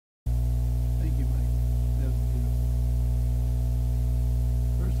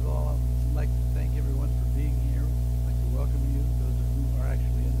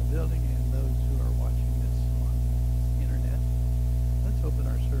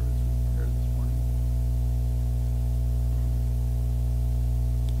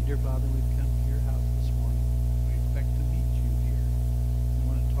Father, we've come to your house this morning. We expect to meet you here. We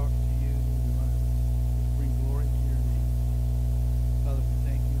want to talk to you. We want to bring glory to your name. Father, we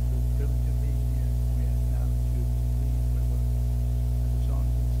thank you for the privilege of being here. We ask now that you would be pleased by what the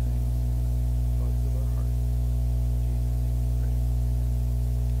songs we sing, thoughts of our heart. In Jesus' name we pray.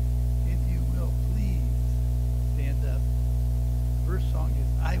 Amen. If you will, please stand up. The first song is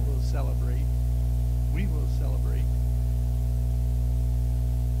I Will Celebrate. We will celebrate.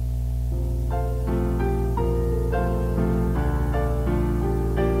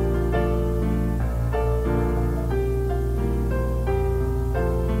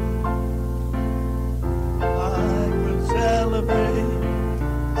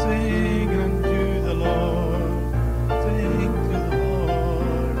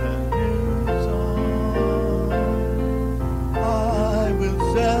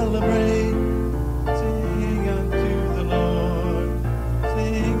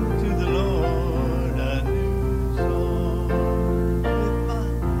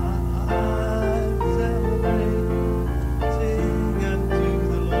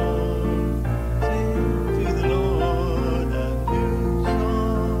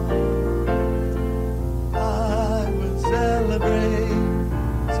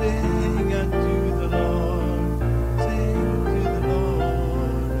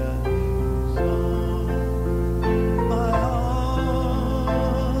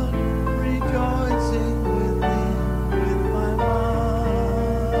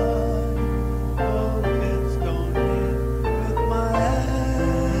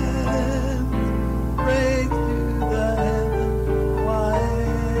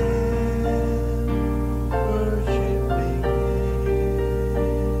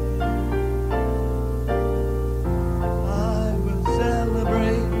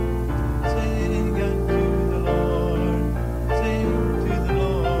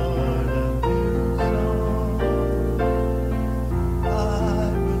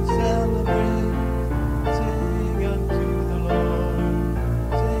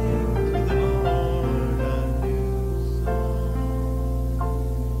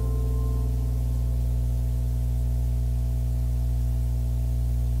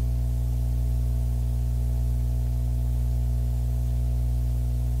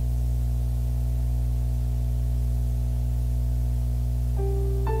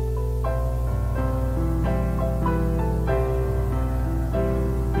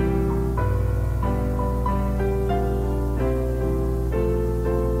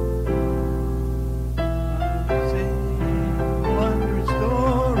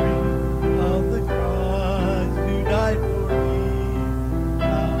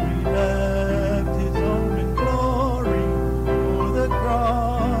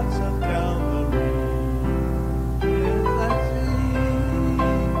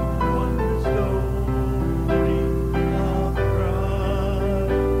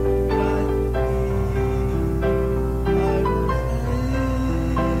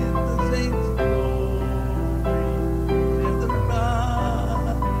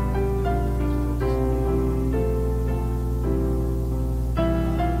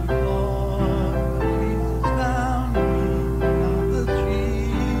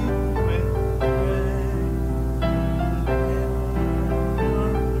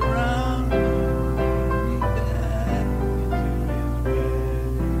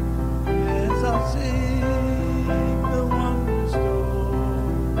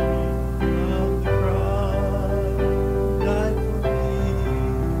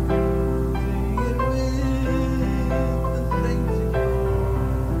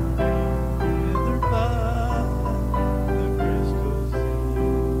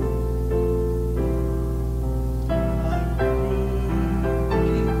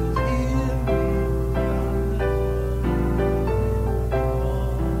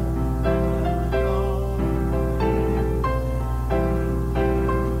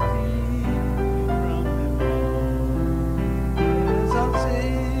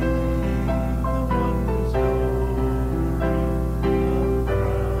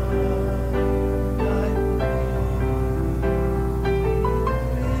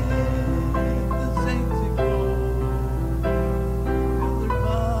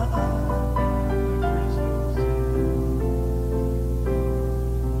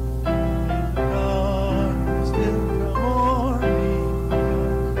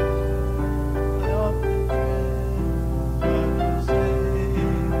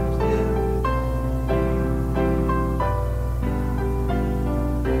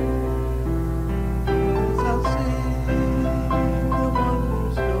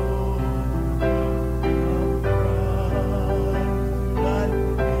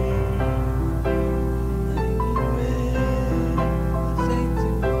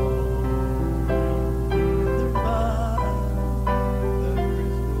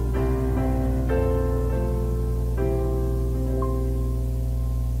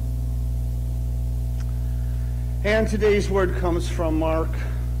 And today's word comes from Mark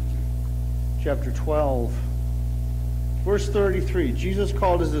chapter 12, verse 33. Jesus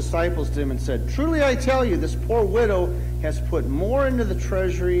called his disciples to him and said, "Truly I tell you, this poor widow has put more into the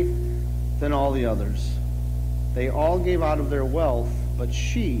treasury than all the others. They all gave out of their wealth, but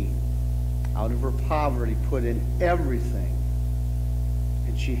she, out of her poverty, put in everything,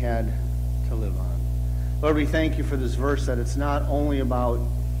 and she had to live on." Lord, we thank you for this verse, that it's not only about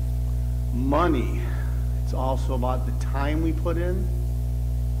money, it's also about the time we put in.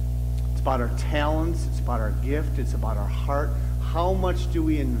 It's about our talents, it's about our gift, it's about our heart. How much do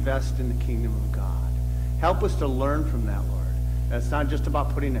we invest in the kingdom of God? Help us to learn from that, Lord. That it's not just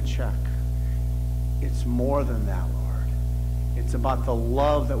about putting a check. It's more than that, Lord. It's about the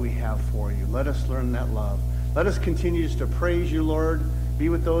love that we have for you. Let us learn that love. Let us continue just to praise you, Lord. Be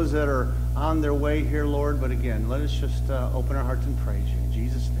with those that are on their way here, Lord. But again, let us just open our hearts and praise you. In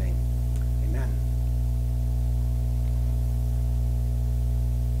Jesus' name, amen.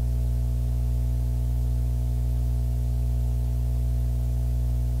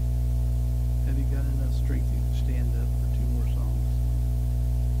 Have you got enough strength you can stand up for 2 more songs?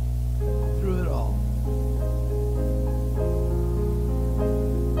 Through it all.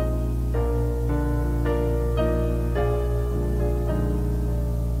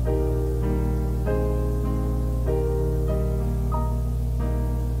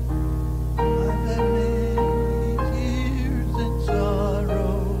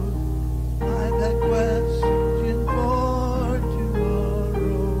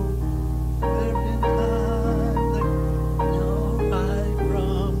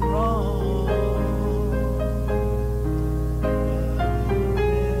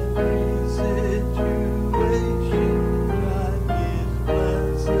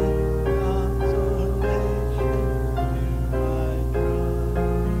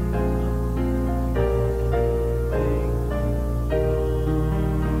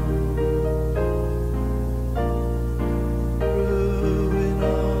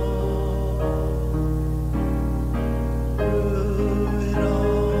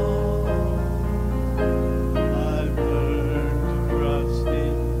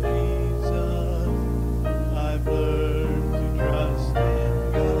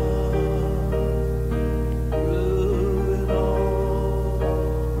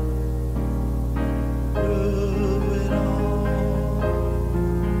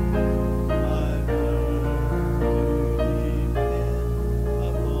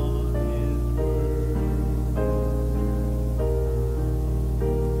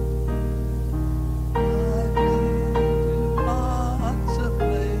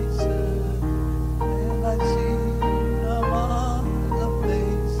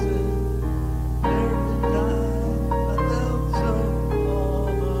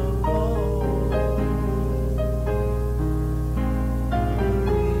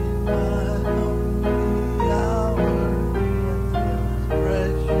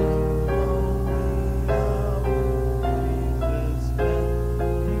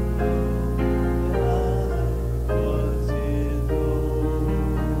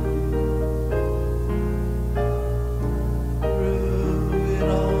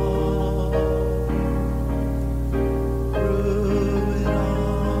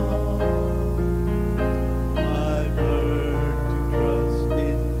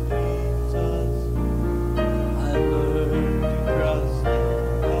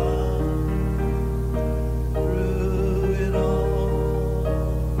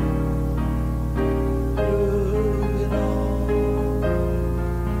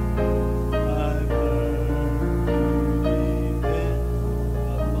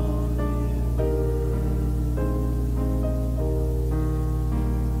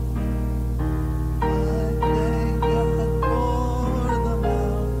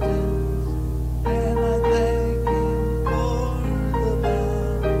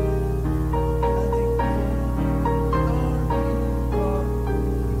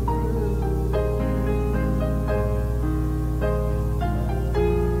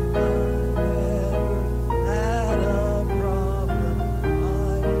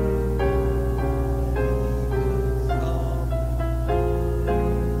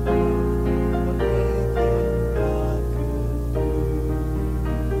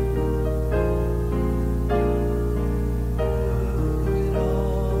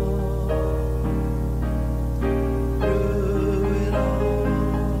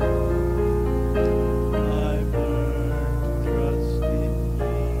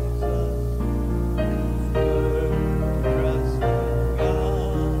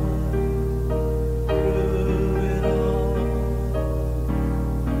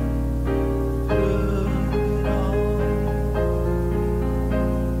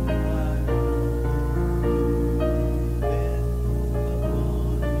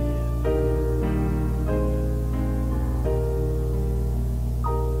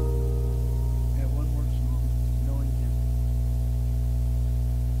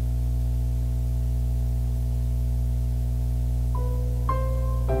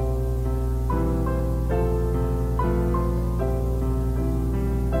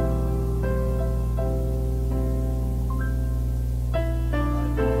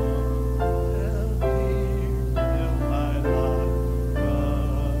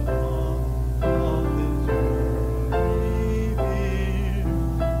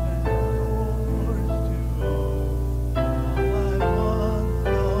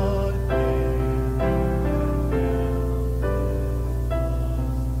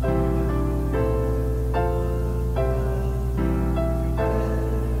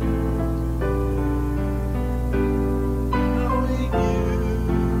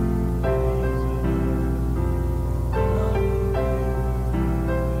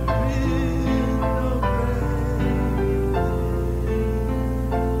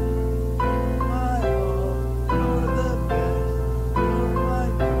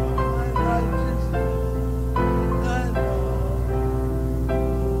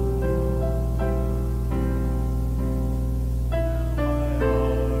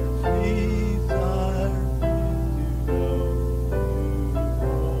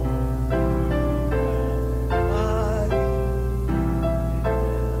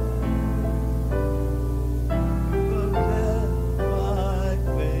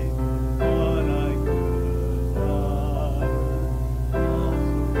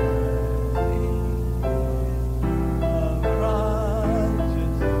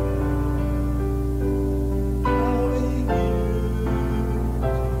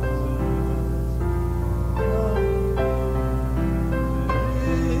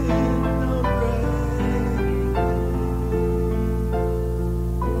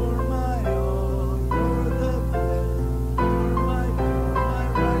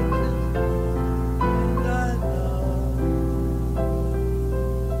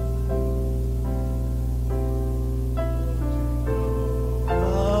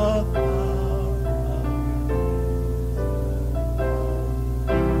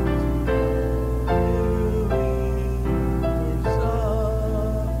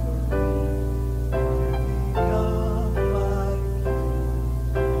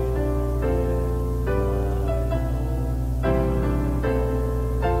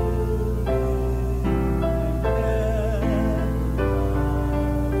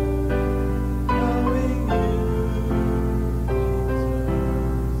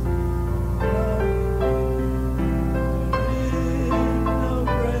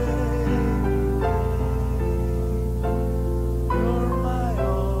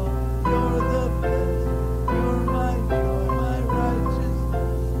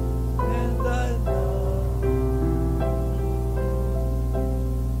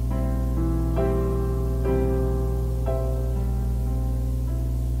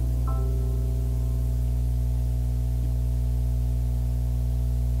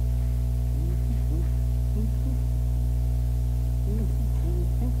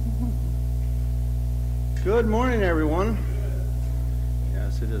 Good morning, everyone.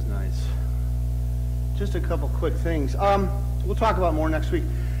 Yes, it is nice. Just a couple quick things. We'll talk about more next week.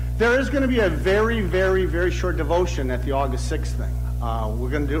 There is going to be a very, very, very short devotion at the August 6th thing.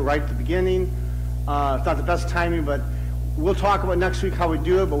 We're going to do it right at the beginning. It's not the best timing, but we'll talk about next week how we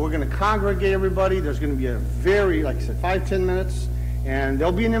do it, but we're going to congregate everybody. There's going to be a very, like I said, 5-10 minutes, and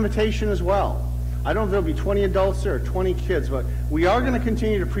there'll be an invitation as well. I don't know if there'll be 20 adults there or 20 kids, but we are going to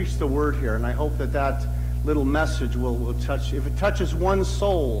continue to preach the word here, and I hope that that little message will touch. If it touches one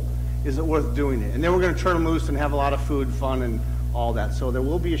soul, is it worth doing it? And then we're going to turn them loose and have a lot of food, fun, and all that. So there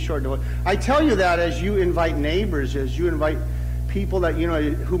will be a short devotion. I tell you that as you invite neighbors, as you invite people that you know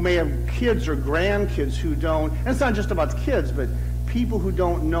who may have kids or grandkids who don't. And it's not just about the kids, but people who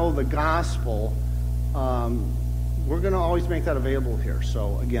don't know the gospel. We're going to always make that available here.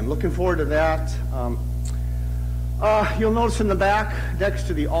 So again, looking forward to that. You'll notice in the back, next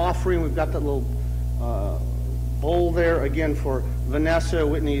to the offering, we've got that little bowl there, again, for Vanessa,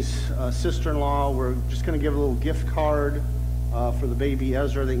 Whitney's sister-in-law. We're just going to give a little gift card for the baby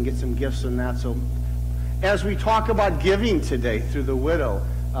Ezra. They can get some gifts in that. So as we talk about giving today through the widow,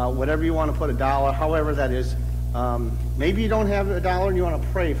 whatever you want to put, $1, however that is, maybe you don't have $1 and you want to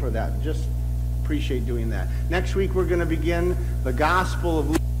pray for that. Just appreciate doing that. Next week we're going to begin the Gospel of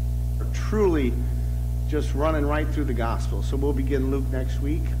Luke. We're truly just running right through the Gospel. So we'll begin Luke next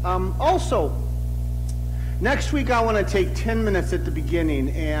week. Also, next week I want to take 10 minutes at the beginning,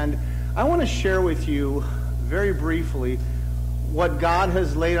 and I want to share with you very briefly what God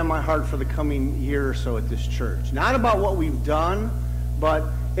has laid on my heart for the coming year or so at this church. Not about what we've done, but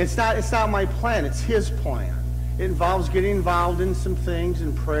it's not my plan. It's His plan. It involves getting involved in some things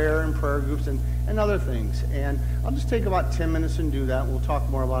in prayer and prayer groups and other things. And I'll just take about 10 minutes and do that. We'll talk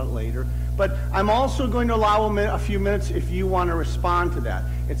more about it later. But I'm also going to allow a few minutes if you want to respond to that.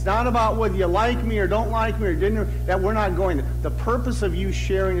 It's not about whether you like me or don't like me or didn't, that we're not going to. The purpose of you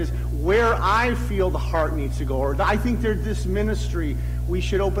sharing is where I feel the heart needs to go. Or I think there's this ministry, we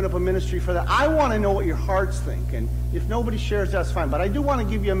should open up a ministry for that. I want to know what your hearts think. And if nobody shares, that's fine. But I do want to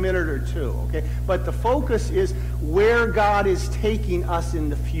give you a minute or two, okay? But the focus is where God is taking us in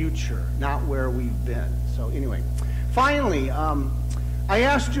the future, not where we've been. So anyway, finally, I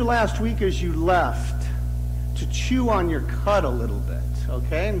asked you last week as you left to chew on your cud a little bit,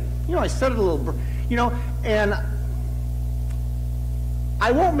 okay? And, I said it a little, and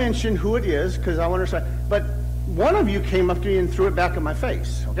I won't mention who it is because I want to say, but one of you came up to me and threw it back in my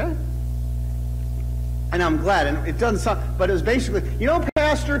face, okay? And I'm glad, and it doesn't sound, but it was basically,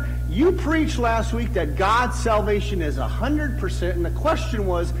 Pastor, you preached last week that God's salvation is 100%, and the question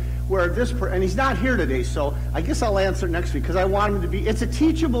was, where this and he's not here today, so I guess I'll answer it next week because I want him to be. It's a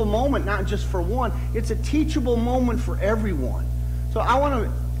teachable moment, not just for one. It's a teachable moment for everyone. So I want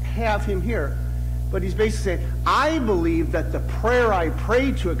to have him here, but he's basically saying, I believe that the prayer I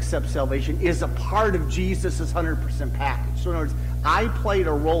prayed to accept salvation is a part of Jesus' 100% package. So in other words, I played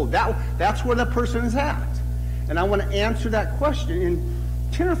a role. That's where the person is at, and I want to answer that question in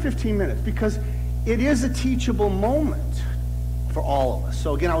 10 or 15 minutes because it is a teachable moment for all of us.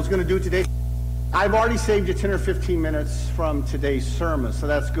 So again, I was going to do it today. I've already saved you 10 or 15 minutes from today's sermon, so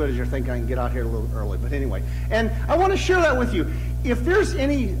that's good as you're thinking I can get out here a little early. But anyway, and I want to share that with you. If there's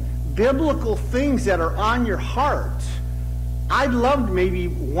any biblical things that are on your heart, I'd love maybe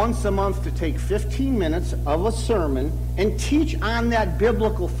once a month to take 15 minutes of a sermon and teach on that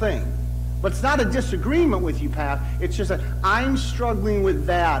biblical thing. But it's not a disagreement with you, Pat. It's just that I'm struggling with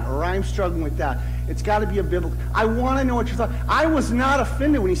that or I'm struggling with that. It's got to be a biblical. I want to know what you thought. I was not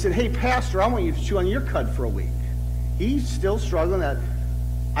offended when he said, hey, Pastor, I want you to chew on your cud for a week. He's still struggling that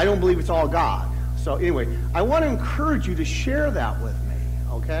I don't believe it's all God. So anyway, I want to encourage you to share that with me,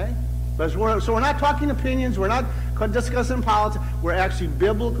 okay? So we're not talking opinions. We're not discussing politics. We're actually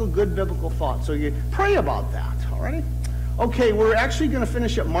good biblical thoughts. So you pray about that, all right? Okay, we're actually going to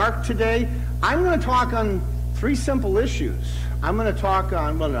finish at Mark today. I'm going to talk on 3 simple issues. I'm going to talk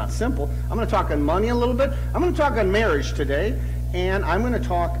on, well, not simple. I'm going to talk on money a little bit. I'm going to talk on marriage today, and I'm going to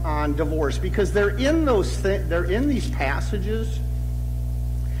talk on divorce because they're in these passages.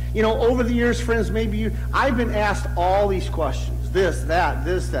 Over the years, friends, I've been asked all these questions: this, that.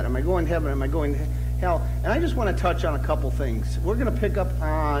 Am I going to heaven? Am I going to hell? And I just want to touch on a couple things. We're going to pick up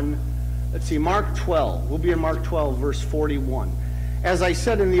on, let's see, Mark 12. We'll be in Mark 12, verse 41. As I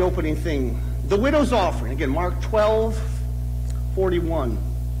said in the opening thing, the widow's offering. Again, Mark 12, 41.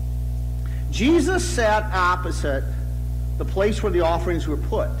 Jesus sat opposite the place where the offerings were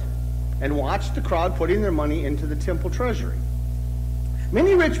put and watched the crowd putting their money into the temple treasury.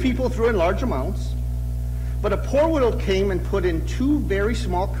 Many rich people threw in large amounts, but a poor widow came and put in 2 very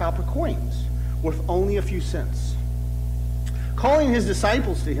small copper coins, worth only a few cents. Calling his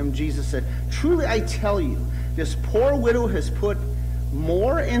disciples to him, Jesus said, "Truly I tell you, this poor widow has put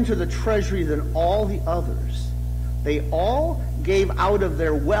more into the treasury than all the others. They all gave out of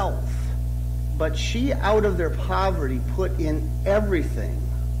their wealth, but she out of their poverty put in everything,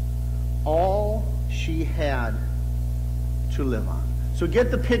 all she had to live on." So get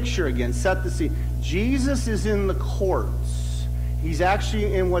the picture again, set the scene. Jesus is in the courts. He's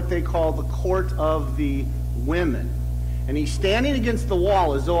actually in what they call the court of the women. And he's standing against the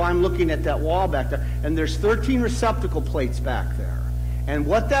wall as though I'm looking at that wall back there. And there's 13 receptacle plates back there. And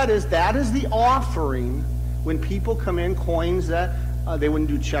what that is the offering when people come in, coins that they wouldn't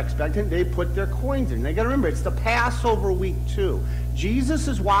do checks back then. They put their coins in. They got to remember, it's the Passover week too. Jesus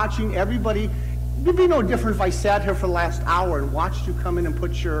is watching everybody. It would be no different if I sat here for the last hour and watched you come in and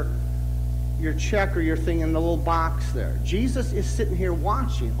put your check or your thing in the little box there. Jesus is sitting here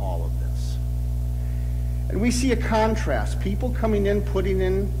watching all of this. And we see a contrast. People coming in, putting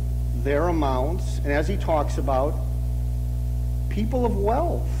in their amounts. And as he talks about, people of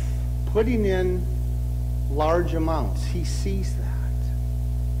wealth putting in large amounts. He sees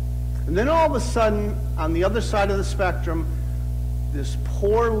that. And then all of a sudden, on the other side of the spectrum, this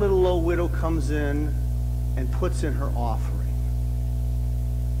poor little old widow comes in and puts in her offering.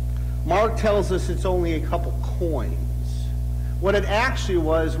 Mark tells us it's only a couple coins. What it actually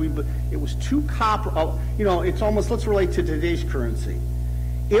was, it was 2 copper. It's almost, let's relate to today's currency.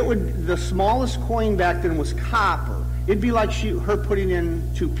 The smallest coin back then was copper. It'd be like her putting in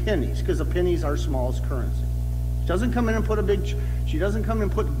 2 pennies, because a penny is our smallest currency. She doesn't come in and put she doesn't come in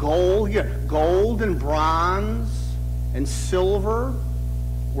and put gold. Yeah, gold and bronze and silver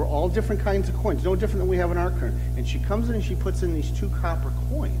were all different kinds of coins, no different than we have in our currency. And she comes in and she puts in these 2 copper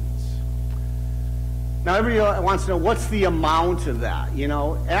coins. Now, everybody wants to know, what's the amount of that?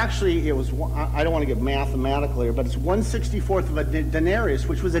 Actually, it was, I don't want to get mathematical here, but it's 1/64 of a denarius,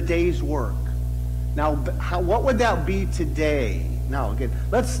 which was a day's work. Now, what would that be today? Now, again,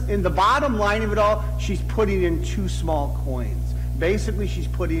 in the bottom line of it all, she's putting in 2 small coins. Basically, she's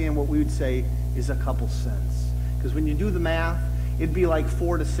putting in what we would say is a couple cents. Because when you do the math, it'd be like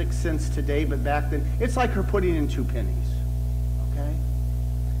 4 to 6 cents today, but back then, it's like her putting in 2 pennies. Okay?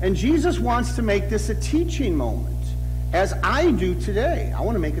 And Jesus wants to make this a teaching moment, as I do today. I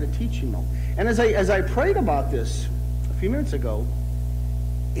want to make it a teaching moment. And as I prayed about this a few minutes ago,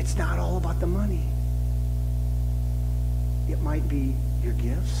 it's not all about the money. It might be your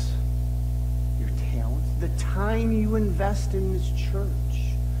gifts, your talents, the time you invest in this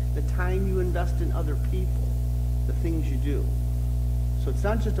church, the time you invest in other people, the things you do. So it's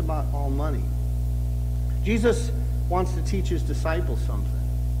not just about all money. Jesus wants to teach his disciples something.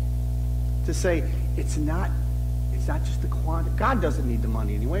 To say, it's not just the quantity. God doesn't need the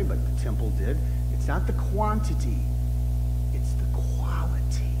money anyway, but the temple did. It's not the quantity. It's the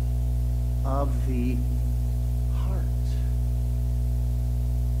quality of the heart.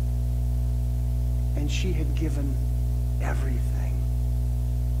 And she had given everything.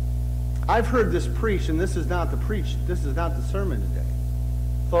 I've heard this preached, and this is not the sermon today.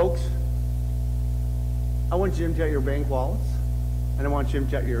 Folks, I want you to empty out your bank wallets. And I want you to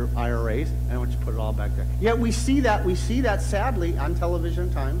empty out your IRAs, and I want you to put it all back there. Yet we see that sadly on television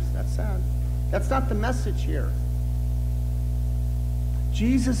at times. That's sad. That's not the message here.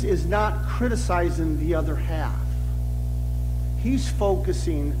 Jesus is not criticizing the other half. He's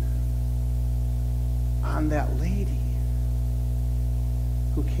focusing on that lady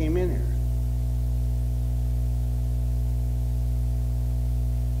who came in here.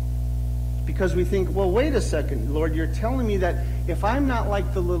 Because we think, well, wait a second, Lord, you're telling me that if I'm not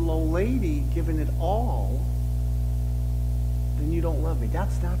like the little old lady giving it all, then you don't love me.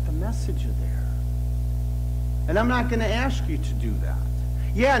 That's not the message there. And I'm not going to ask you to do that.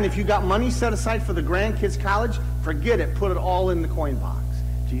 Yeah, and if you got money set aside for the grandkids' college, forget it. Put it all in the coin box.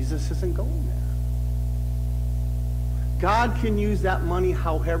 Jesus isn't going there. God can use that money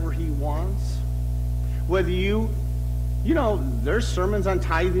however he wants. Whether there's sermons on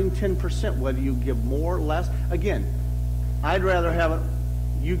tithing 10%, whether you give more or less. Again, I'd rather have it,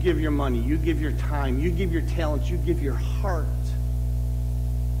 you give your money, you give your time, you give your talents, you give your heart.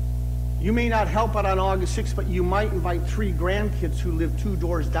 You may not help out on August 6th, but you might invite 3 grandkids who live 2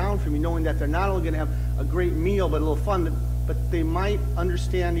 doors down from you, knowing that they're not only going to have a great meal, but a little fun, but they might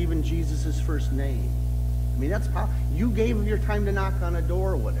understand even Jesus' first name. I mean, that's powerful. You gave of your time to knock on a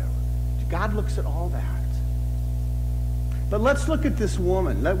door or whatever. God looks at all that. But let's look at this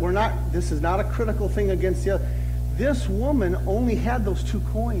woman. This is not a critical thing against the other. This woman only had those 2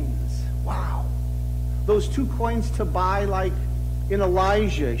 coins. Wow. Those 2 coins to buy, like, In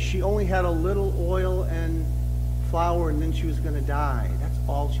Elijah, she only had a little oil and flour, and then she was going to die. That's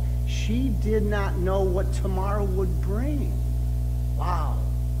all. She did not know what tomorrow would bring. Wow.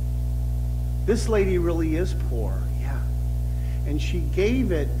 This lady really is poor, yeah. And she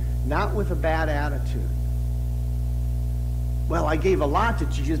gave it not with a bad attitude. Well, I gave a lot to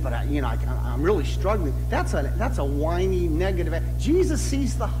Jesus, but I'm really struggling. That's a whiny, negative. Jesus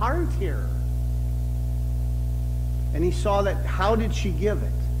sees the heart here. And he saw that. How did she give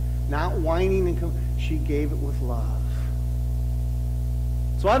it? Not whining and she gave it with love.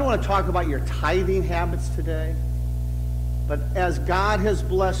 So I don't want to talk about your tithing habits today. But as God has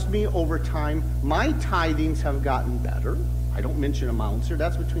blessed me over time, my tithings have gotten better. I don't mention amounts here.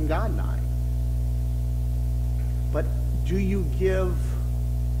 That's between God and I. But do you give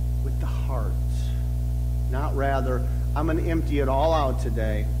with the heart? Not rather, I'm going to empty it all out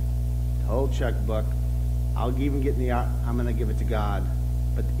today. The whole checkbook. I'll even get I'm going to give it to God.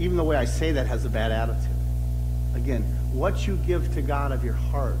 But even the way I say that has a bad attitude. Again, what you give to God of your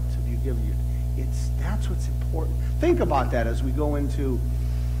heart, that's what's important. Think about that as we go into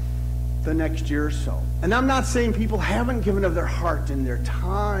the next year or so. And I'm not saying people haven't given of their heart and their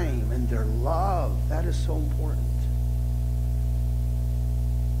time and their love. That is so important.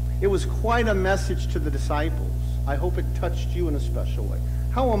 It was quite a message to the disciples. I hope it touched you in a special way.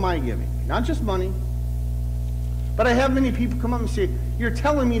 How am I giving? Not just money. But I have many people come up and say, you're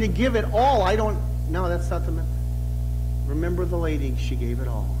telling me to give it all. No, that's not the method. Remember the lady, she gave it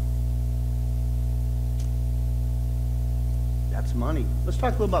all. That's money. Let's talk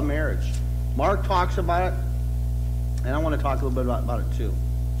a little about marriage. Mark talks about it, and I want to talk a little bit about it too.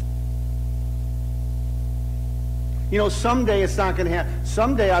 Someday it's not going to happen.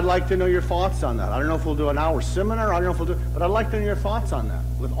 Someday I'd like to know your thoughts on that. I don't know if we'll do an hour seminar. I don't know if we'll do, but I'd like to know your thoughts on that.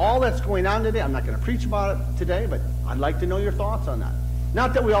 With all that's going on today, I'm not going to preach about it today, but I'd like to know your thoughts on that.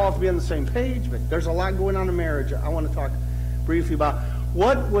 Not that we all have to be on the same page, but there's a lot going on in marriage. I want to talk briefly about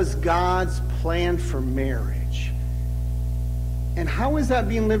what was God's plan for marriage. And how is that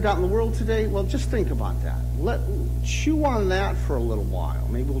being lived out in the world today? Well, just think about that. Chew on that for a little while.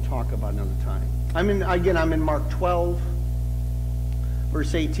 Maybe we'll talk about it another time. I'm in Mark 12,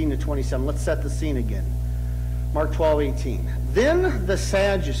 verse 18 to 27. Let's set the scene again. Mark 12:18. Then the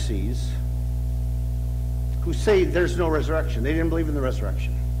Sadducees, who say there's no resurrection, they didn't believe in the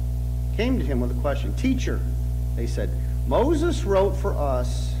resurrection, came to him with a question. Teacher, they said, Moses wrote for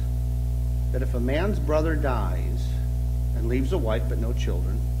us that if a man's brother dies and leaves a wife but no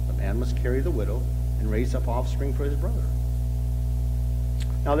children, the man must carry the widow and raise up offspring for his brother.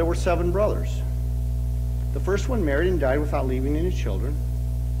 Now there were 7 brothers. The first one married and died without leaving any children.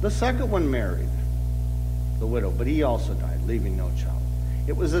 The second one married the widow, but he also died, leaving no child.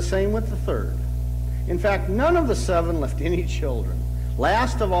 It was the same with the third. In fact, none of the 7 left any children.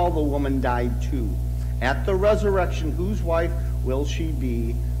 Last of all, the woman died too. At the resurrection, whose wife will she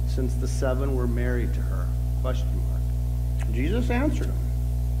be, since the 7 were married to her? Question mark. Jesus answered him.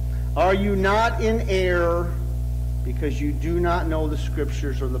 Are you not in error because you do not know the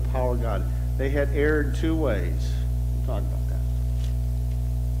Scriptures or the power of God? They had erred 2 ways. We'll talk about that.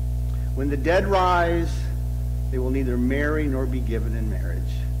 When the dead rise, they will neither marry nor be given in marriage.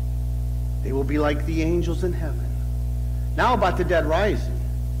 They will be like the angels in heaven. Now about the dead rising.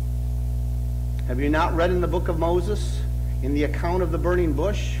 Have you not read in the book of Moses, in the account of the burning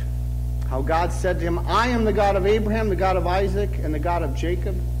bush, how God said to him, I am the God of Abraham, the God of Isaac, and the God of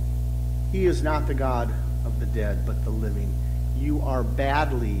Jacob? He is not the God of the dead, but the living. You are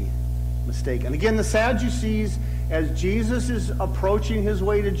badly mistaken. Again, the Sadducees, as Jesus is approaching his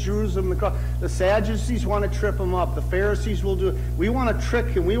way to Jerusalem, the Sadducees want to trip him up. The Pharisees will do it. We want to trick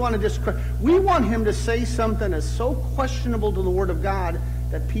him. We want him to say something that's so questionable to the Word of God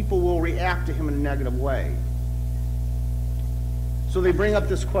that people will react to him in a negative way. So they bring up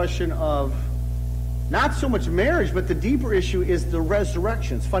this question of not so much marriage, but the deeper issue is the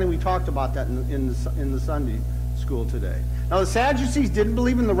resurrection. It's funny, we talked about that in the Sunday school today. Now, the Sadducees didn't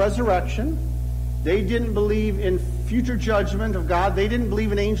believe in the resurrection. They didn't believe in future judgment of God. They didn't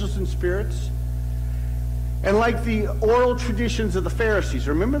believe in angels and spirits. And like the oral traditions of the Pharisees,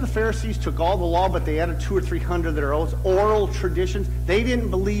 remember the Pharisees took all the law, but they added 200 or 300 that are oral traditions. They didn't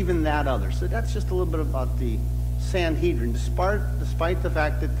believe in that other. So that's just a little bit about the Sanhedrin, despite the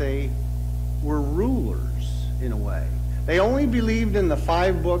fact that they were rulers in a way. They only believed in the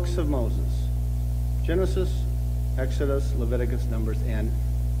 5 books of Moses: Genesis, Exodus, Leviticus, Numbers, and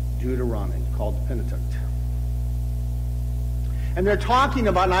Deuteronomy, called the Pentateuch. And they're talking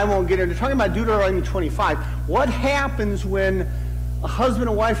about, and I won't get into, they're talking about Deuteronomy 25. What happens when a husband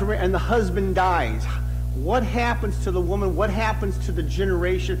and wife are married and the husband dies? what happens to the woman? What happens to the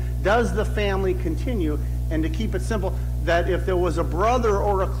generation? Does the family continue? And to keep it simple, that if there was a brother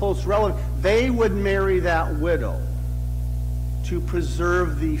or a close relative, they would marry that widow to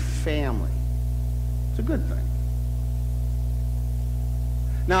preserve the family. It's a good thing.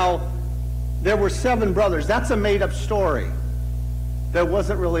 Now, there were 7 brothers. That's a made-up story. That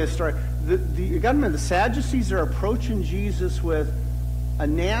wasn't really a story. You got to remember, the Sadducees are approaching Jesus with a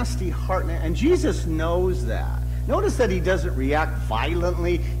nasty heart, and Jesus knows that. Notice that he doesn't react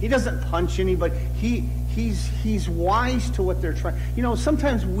violently. He doesn't punch anybody. He's wise to what they're trying. You know,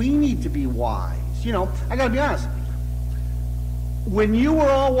 sometimes we need to be wise. You know, I got to be honest. When you were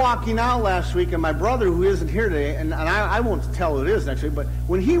all walking out last week, and my brother, who isn't here today, and I won't tell who it is next week, but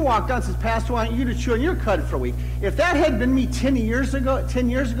when he walked out and says, Pastor, I want you to chew on your cud for a week. If that had been me 10 years ago,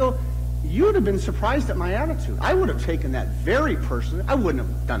 you'd have been surprised at my attitude. I would have taken that very personally. I wouldn't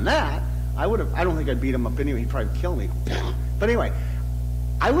have done that. I don't think I'd beat him up anyway. He'd probably kill me. But anyway,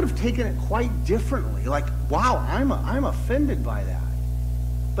 I would have taken it quite differently. Like, wow, I'm offended by that.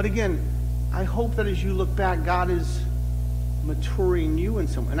 But again, I hope that as you look back, God is maturing you in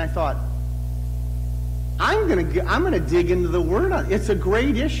some. And I thought, I'm gonna dig into the Word on it. It's a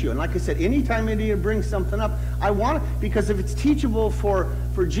great issue. And like I said, anytime India brings something up, I want it, because if it's teachable for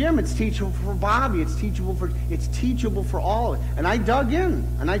Jim, it's teachable for Bobby, it's teachable for all of it. And I dug in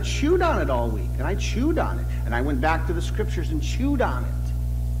and I chewed on it all week, and I chewed on it, and I went back to the scriptures and chewed on it.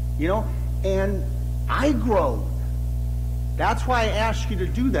 You know, and I grow. That's why I ask you to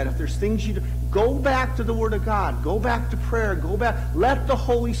do that. If there's things you do, go back to the Word of God. Go back to prayer. Go back. Let the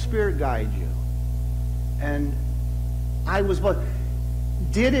Holy Spirit guide you. And I was blessed.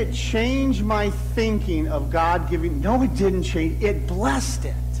 Did it change my thinking of God giving? No, it didn't change. It blessed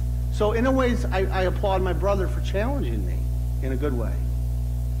it. So in a ways, I applaud my brother for challenging me in a good way.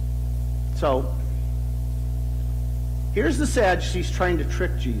 So here's the Sadducees trying to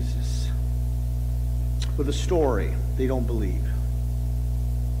trick Jesus with a story they don't believe.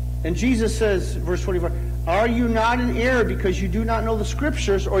 And Jesus says, verse 24, are you not in error because you do not know the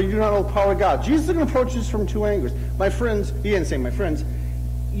scriptures, or you do not know the power of God? Jesus is going to approach this from 2 angles. My friends, he didn't say my friends,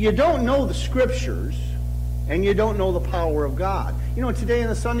 you don't know the scriptures, and you don't know the power of God. You know, today in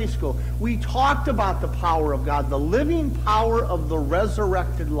the Sunday school, we talked about the power of God, the living power of the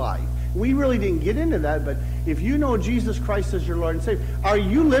resurrected life. We really didn't get into that, but if you know Jesus Christ as your Lord and Savior, are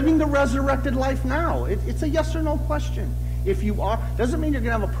you living the resurrected life now? It's a yes or no question. If you are, doesn't mean you're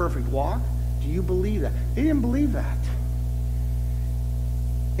going to have a perfect walk. Do you believe that? They didn't believe that.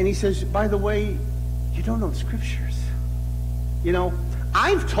 And he says, by the way, you don't know the scriptures. You know,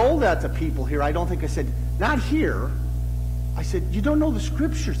 I've told that to people here. I don't think I said, not here. I said, you don't know the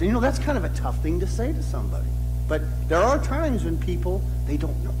scriptures. And you know, that's kind of a tough thing to say to somebody. But there are times when people, they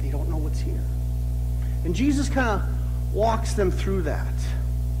don't know what's here. And Jesus kind of walks them through that.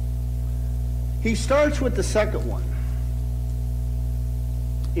 He starts with the second one.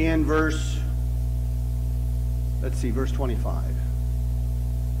 In verse 25.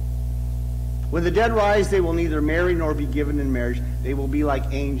 When the dead rise, they will neither marry nor be given in marriage. They will be like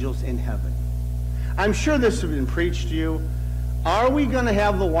angels in heaven. I'm sure this has been preached to you. Are we going to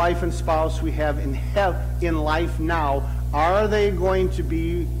have the wife and spouse we have in life now? Are they going to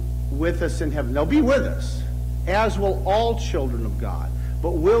be with us in heaven? They'll be with us, as will all children of God.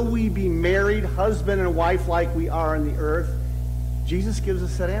 But will we be married, husband and wife, like we are on the earth? Jesus gives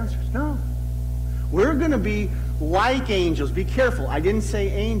us that answer. No. We're going to be like angels. Be careful. I didn't say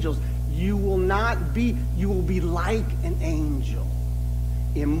angels. You will be like an angel.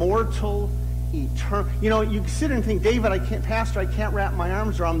 Immortal, eternal. You know, you sit and think, David, Pastor, I can't wrap my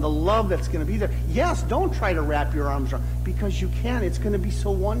arms around the love that's going to be there. Yes, don't try to wrap your arms around, because you can. It's going to be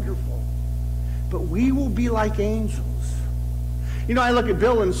so wonderful. But we will be like angels. You know, I look at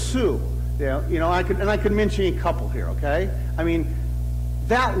Bill and Sue. Yeah, you know, I could mention a couple here, okay? I mean,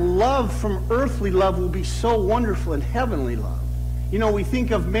 that love from earthly love will be so wonderful in heavenly love. You know, we think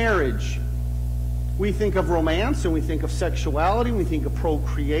of marriage. We think of romance, and we think of sexuality, and we think of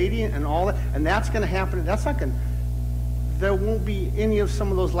procreating and all that, and that's going to happen. There won't be any of some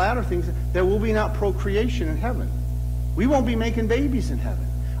of those latter things. There will be not procreation in heaven. We won't be making babies in heaven.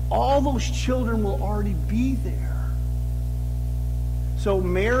 All those children will already be there. So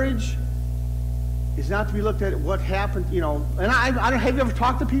marriage is not to be looked at what happened, you know. And have you ever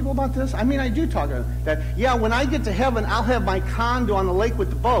talked to people about this? I mean, I do talk about that. Yeah, when I get to heaven, I'll have my condo on the lake with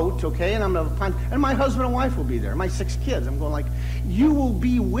the boat, okay, and and my husband and wife will be there, my 6 kids. I'm going like, you will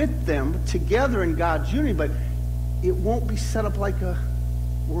be with them together in God's unity, but it won't be set up like a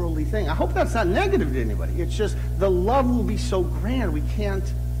worldly thing. I hope that's not negative to anybody. It's just the love will be so grand we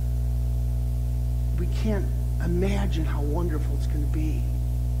we can't imagine how wonderful it's going to be.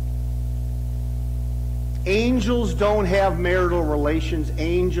 Angels don't have marital relations.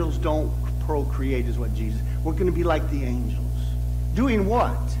 Angels don't procreate, is what Jesus. We're going to be like the angels. Doing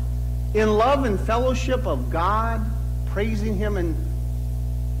what? In love and fellowship of God, praising Him, and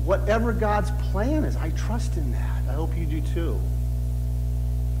whatever God's plan is. I trust in that. I hope you do too.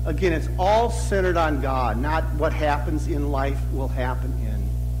 Again, it's all centered on God, not what happens in life will happen in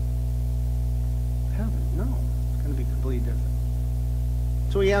heaven. No, it's going to be completely different.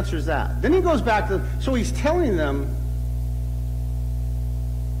 So he answers that. Then he goes back to, so he's telling them,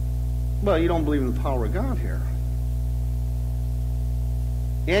 well, you don't believe in the power of God here.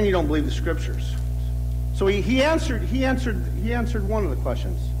 And you don't believe the scriptures. So he answered one of the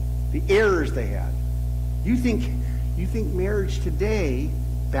questions, the errors they had. You think marriage today,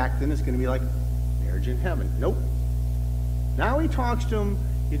 back then, is going to be like marriage in heaven? Nope. Now he talks to them,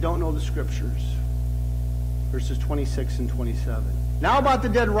 you don't know the scriptures. Verses 26 and 27. Now about the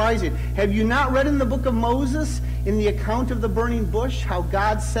dead rising. Have you not read in the book of Moses, in the account of the burning bush, how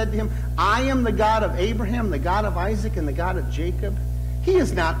God said to him, I am the God of Abraham, the God of Isaac, and the God of Jacob? He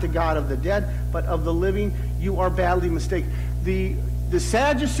is not the God of the dead, but of the living. You are badly mistaken. The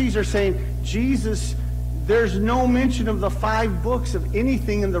Sadducees are saying, Jesus, there's no mention of the 5 books of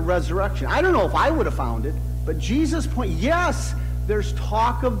anything in the resurrection. I don't know if I would have found it, but Jesus' point, yes, there's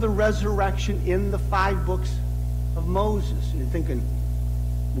talk of the resurrection in the 5 books of Moses. And you're thinking,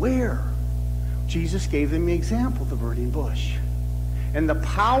 where? Jesus gave them the example, the burning bush. And the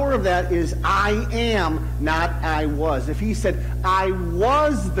power of that is I am, not I was. If he said, I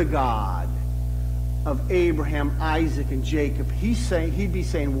was the God of Abraham, Isaac, and Jacob, he'd be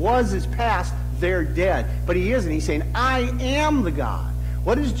saying, was is past, they're dead. But he isn't. He's saying, I am the God.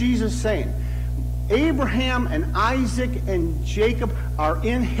 What is Jesus saying? Abraham and Isaac and Jacob are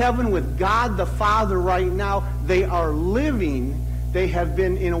in heaven with God the Father right now. They are living. They have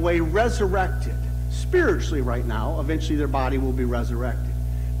been, in a way, resurrected. Spiritually right now. Eventually their body will be resurrected.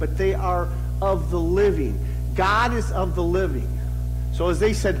 But they are of the living. God is of the living. So as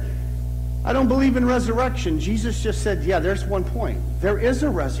they said, I don't believe in resurrection, Jesus just said, yeah, there's one point. There is a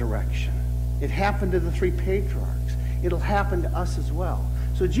resurrection. It happened to the 3 patriarchs. It'll happen to us as well.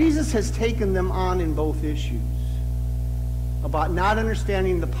 So Jesus has taken them on in both issues about not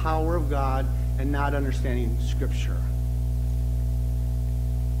understanding the power of God and not understanding Scripture.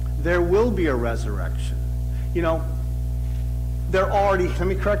 There will be a resurrection. You know, there already, let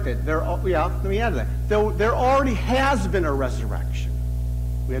me correct it. Let me add that. There already has been a resurrection.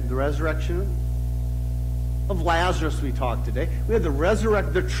 We had the resurrection of Lazarus we talked today. We had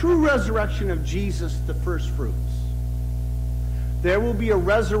the true resurrection of Jesus, the first fruits. There will be a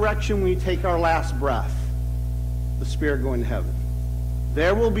resurrection when we take our last breath, the spirit going to heaven.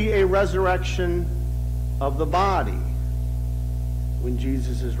 There will be a resurrection of the body when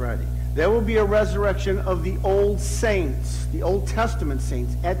Jesus is ready. There will be a resurrection of the old saints, the Old Testament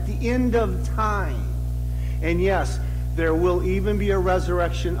saints, at the end of time. And yes, there will even be a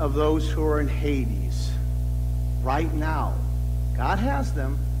resurrection of those who are in Hades right now. God has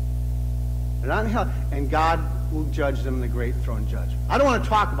them. They're not in hell. And God will judge them in the great throne judgment. I don't want to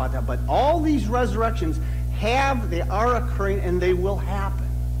talk about that, but all these resurrections they are occurring, and they will happen.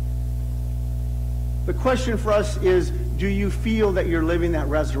 The question for us is, do you feel that you're living that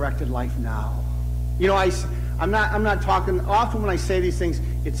resurrected life now? You know, I'm not talking, often when I say these things,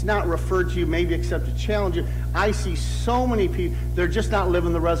 it's not referred to you maybe except to challenge you. I see so many people, they're just not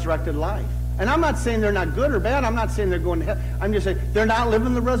living the resurrected life. And I'm not saying they're not good or bad. I'm not saying they're going to hell. I'm just saying they're not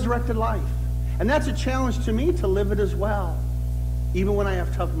living the resurrected life. And that's a challenge to me to live it as well, even when I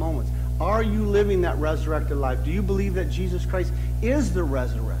have tough moments. Are you living that resurrected life? Do you believe that Jesus Christ is the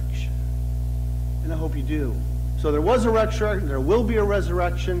resurrection? And I hope you do. So there was a resurrection. There will be a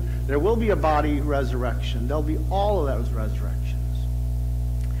resurrection. There will be a body resurrection. There'll be all of those resurrections.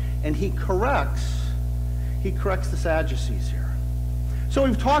 And he corrects the Sadducees here. So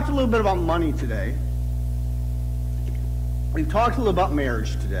we've talked a little bit about money today. We've talked a little about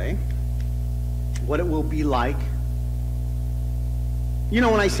marriage today. What it will be like. You know,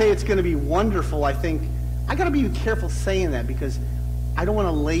 when I say it's going to be wonderful, I think I got to be careful saying that because I don't want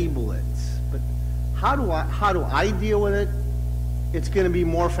to label it. But how do I deal with it? It's going to be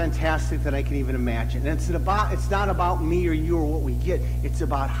more fantastic than I can even imagine. And it's not about me or you or what we get. It's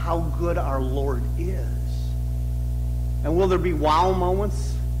about how good our Lord is. And will there be wow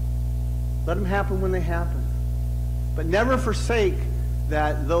moments? Let them happen when they happen. But never forsake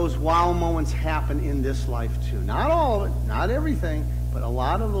that those wow moments happen in this life too. Not all of it, not everything, but a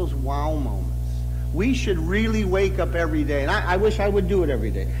lot of those wow moments. We should really wake up every day, and I wish I would do it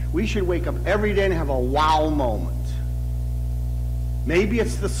every day. We should wake up every day and have a wow moment. Maybe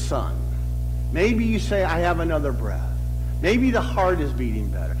it's the sun. Maybe you say, I have another breath. Maybe the heart is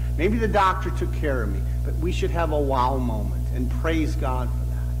beating better. Maybe the doctor took care of me. But we should have a wow moment and praise God for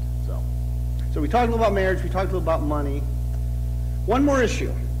that. So we talked a little about marriage. We talked a little about money. One more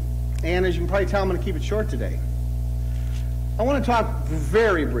issue. And as you can probably tell, I'm going to keep it short today. I want to talk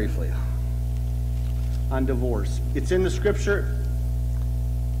very briefly on divorce. It's in the scripture.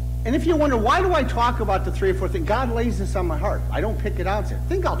 And if you wonder, why do I talk about the 3 or 4 things? God lays this on my heart. I don't pick it out and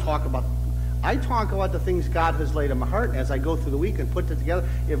say, I talk about the things God has laid on my heart as I go through the week and put it together.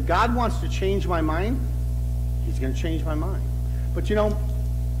 If God wants to change my mind, he's going to change my mind. But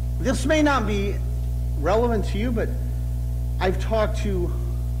this may not be relevant to you, but I've talked to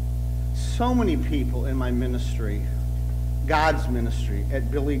so many people in my ministry, God's ministry,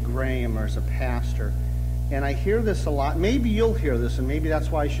 at Billy Graham or as a pastor, and I hear this a lot. Maybe you'll hear this, and maybe that's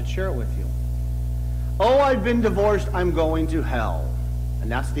why I should share it with you. Oh, I've been divorced, I'm going to hell.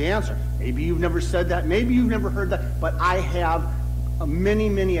 And that's the answer. Maybe you've never said that. Maybe you've never heard that. But I have many,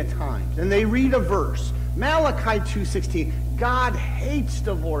 many a times. And they read a verse. Malachi 2:16. God hates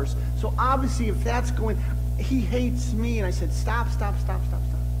divorce. So obviously if that's going, he hates me. And I said, stop.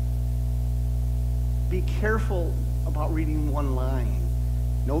 Be careful about reading one line.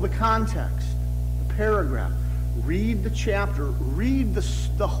 Know the context, the paragraph. Read the chapter. Read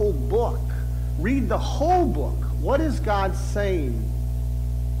the whole book. Read the whole book. What is God saying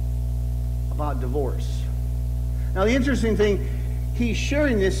about divorce? Now, the interesting thing, he's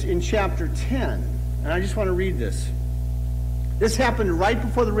sharing this in chapter 10, and I just want to read this. This happened right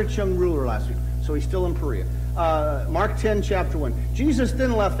before the rich young ruler last week, so he's still in Perea. Mark 10, chapter 1. Jesus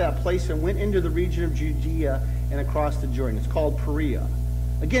then left that place and went into the region of Judea and across the Jordan. It's called Perea.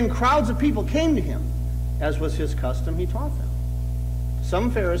 Again, crowds of people came to him. As was his custom, he taught them.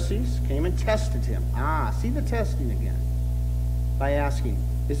 Some Pharisees came and tested him. See the testing again. By asking,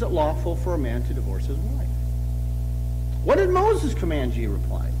 is it lawful for a man to divorce his wife? What did Moses command you? He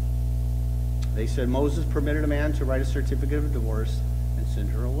replied. They said, Moses permitted a man to write a certificate of divorce and send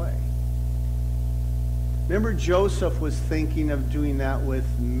her away. Remember, Joseph was thinking of doing that with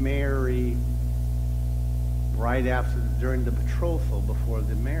Mary right during the betrothal before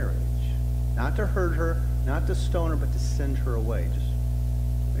the marriage. Not to hurt her, not to stone her, but to send her away.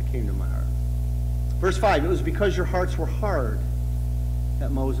 That came to my heart. Verse 5, it was because your hearts were hard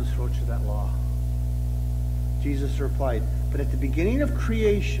that Moses wrote you that law. Jesus replied, but at the beginning of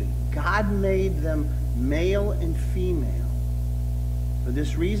creation, God made them male and female. For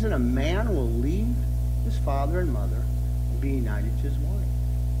this reason, a man will leave his father and mother and be united to his wife.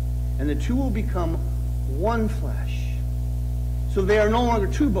 And the two will become one flesh. So they are no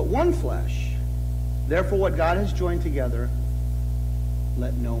longer two, but one flesh. Therefore, what God has joined together,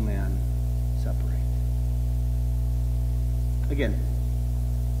 let no man separate. Again,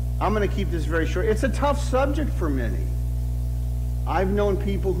 I'm going to keep this very short. It's a tough subject for many. I've known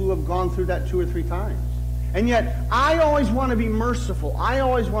people who have gone through that 2 or 3 times. And yet, I always want to be merciful. I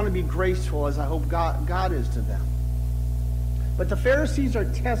always want to be graceful, as I hope God is to them. But the Pharisees are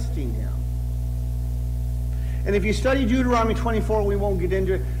testing him. And if you study Deuteronomy 24, we won't get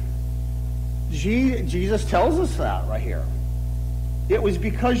into it. Jesus tells us that right here. It was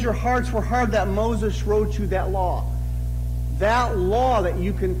because your hearts were hard that Moses wrote you that law. That law that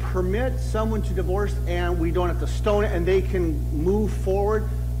you can permit someone to divorce and we don't have to stone it and they can move forward.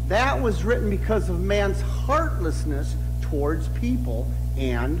 That was written because of man's heartlessness towards people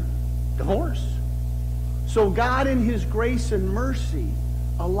and divorce. So God in his grace and mercy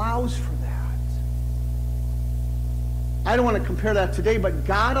allows for that. I don't want to compare that today, but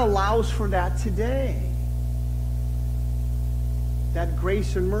God allows for that today. That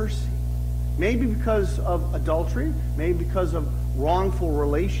grace and mercy. Maybe because of adultery, maybe because of wrongful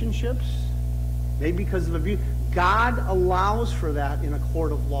relationships, maybe because of abuse. God allows for that in a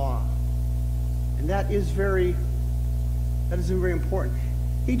court of law. And that is very important.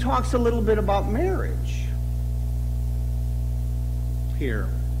 He talks a little bit about marriage here.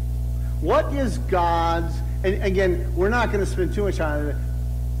 What is God's, and again, we're not going to spend too much time on it.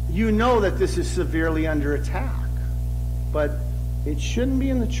 You know that this is severely under attack. But it shouldn't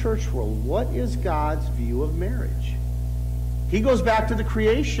be in the church world. What is God's view of marriage? He goes back to the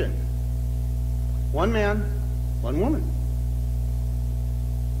creation. One man, one woman.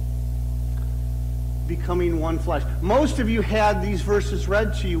 Becoming one flesh. Most of you had these verses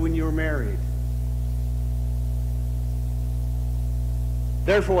read to you when you were married.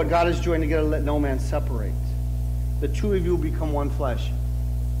 Therefore, what God has joined together, let no man separate. The two of you will become one flesh.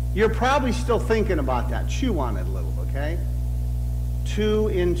 You're probably still thinking about that. Chew on it a little, okay? 2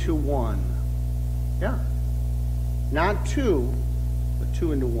 into 1. Yeah. Not 2, but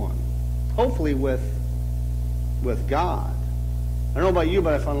 2 into 1. Hopefully with God. I don't know about you,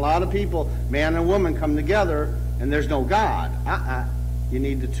 but I find a lot of people, man and woman, come together and there's no God. You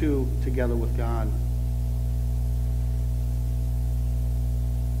need the 2 together with God.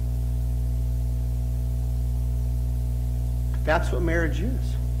 That's what marriage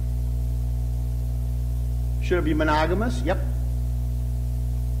is. Should it be monogamous? Yep.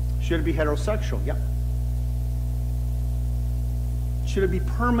 Should it be heterosexual? Yep. Should it be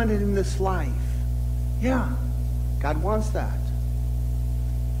permanent in this life? Yeah. God wants that.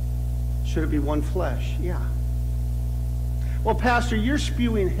 Should it be one flesh? Yeah. Well, Pastor, you're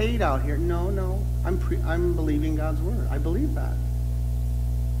spewing hate out here. No. I'm believing God's word. I believe that.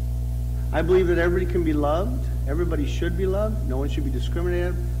 I believe that everybody can be loved. Everybody should be loved. No one should be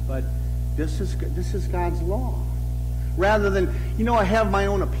discriminated. But this is God's law. Rather than, I have my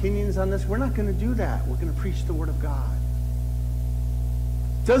own opinions on this. We're not going to do that. We're going to preach the word of God.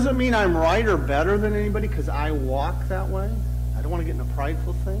 Doesn't mean I'm right or better than anybody because I walk that way. I don't want to get in a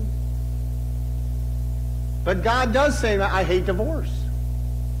prideful thing. But God does say that I hate divorce.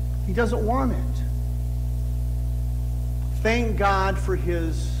 He doesn't want it. Thank God for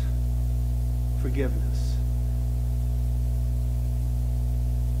his forgiveness.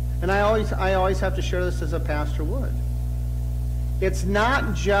 And I always have to share this as a pastor would. It's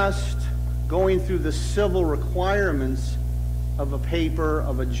not just going through the civil requirements of a paper,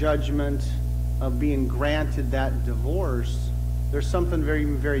 of a judgment, of being granted that divorce. There's something very,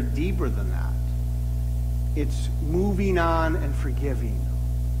 very deeper than that. It's moving on and forgiving.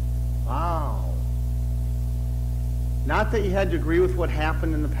 Wow. Not that you had to agree with what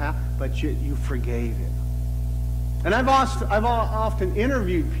happened in the past, but you forgave it. And I've often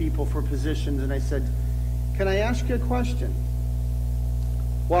interviewed people for positions, and I said, can I ask you a question?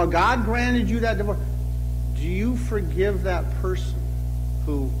 While God granted you that divorce, do you forgive that person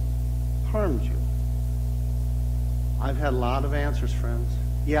who harmed you? I've had a lot of answers, friends.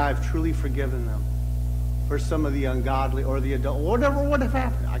 Yeah, I've truly forgiven them for some of the ungodly or the adult, whatever would have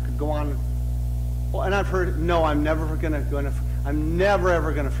happened. I could go on. Well, and I've heard, no, I'm never ever going to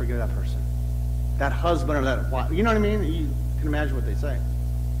forgive that person, that husband or that wife. You know what I mean? You can imagine what they say.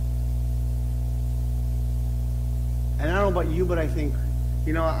 And I don't know about you, but I think,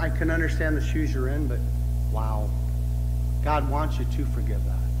 I can understand the shoes you're in, but wow, God wants you to forgive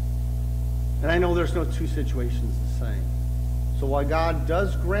that. And I know there's no two situations the same. So while God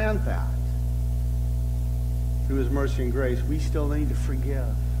does grant that through his mercy and grace, we still need to forgive.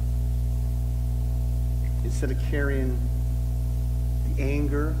 Instead of carrying the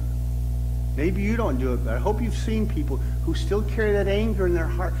anger. Maybe you don't do it, but I hope you've seen people who still carry that anger in their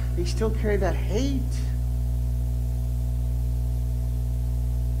heart. They still carry that hate.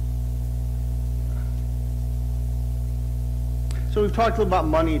 So we've talked a little about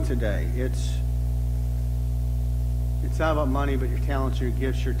money today. It's not about money, but your talents, your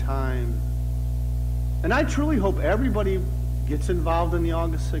gifts, your time. And I truly hope everybody gets involved in the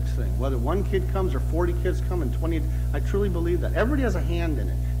August 6th thing. Whether one kid comes or 40 kids come and 20, I truly believe that. Everybody has a hand in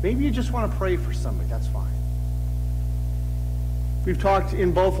it. Maybe you just want to pray for somebody. That's fine. We've talked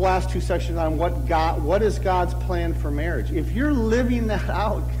in both last two sections on what is God's plan for marriage. If you're living that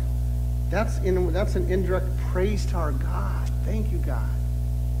out, that's an indirect praise to our God. Thank you, God.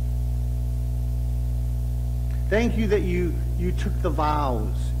 Thank you that you took the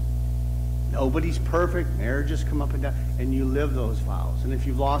vows. Nobody's perfect. Marriages come up and down. And you live those vows. And if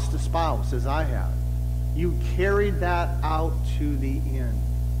you've lost a spouse, as I have, you carried that out to the end.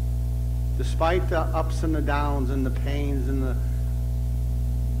 Despite the ups and the downs and the pains and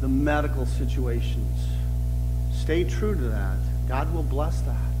the medical situations. Stay true to that. God will bless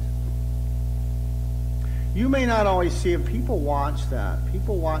that. You may not always see it. People watch that.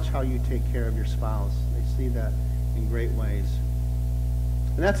 People watch how you take care of your spouse. They see that in great ways.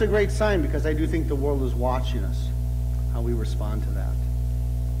 And that's a great sign because I do think the world is watching us, how we respond to that.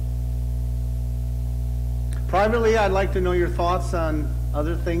 Privately, I'd like to know your thoughts on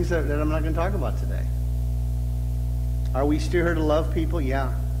other things that I'm not going to talk about today. Are we still here to love people?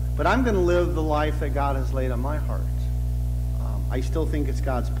 Yeah. But I'm going to live the life that God has laid on my heart. I still think it's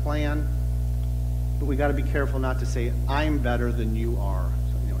God's plan. But we got to be careful not to say, I'm better than you are.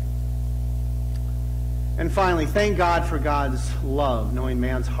 So anyway. And finally, thank God for God's love, knowing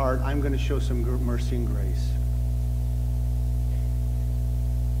man's heart. I'm going to show some mercy and grace.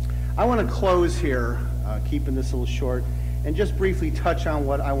 I want to close here, keeping this a little short, and just briefly touch on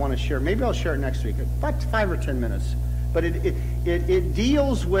what I want to share. Maybe I'll share it next week, about 5 or 10 minutes. But it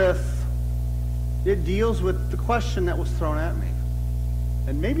deals with the question that was thrown at me.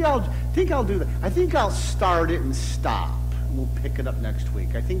 And maybe I'll do that. I think I'll start it and stop. And we'll pick it up next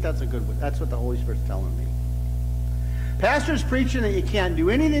week. I think that's a good one. That's what the Holy Spirit's telling me. Pastor's preaching that you can't do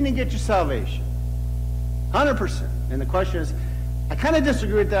anything to get your salvation. 100%. And the question is, I kind of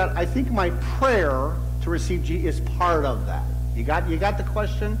disagree with that. I think my prayer to receive Jesus is part of that. You got the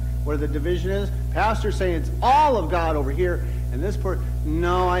question where the division is? Pastor's saying it's all of God over here. And this part,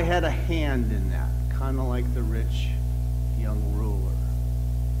 no, I had a hand in that. Kind of like the rich young ruler.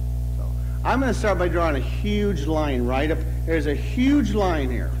 So I'm going to start by drawing a huge line right up. There's a huge line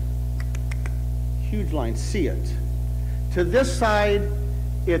here. Huge line. See it. To this side,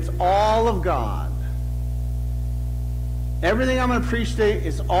 it's all of God. Everything I'm going to preach today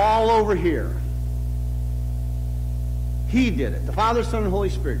is all over here. He did it. The Father, Son, and Holy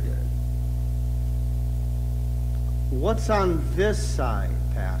Spirit did it. What's on this side,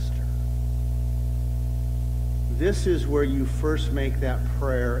 Pastor? This is where you first make that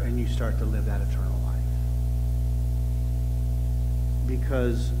prayer and you start to live that eternal life.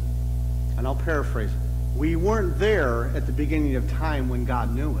 Because, and I'll paraphrase, we weren't there at the beginning of time when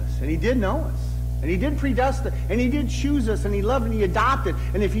God knew us. And he did know us. And he did predestine. And he did choose us. And he loved and he adopted.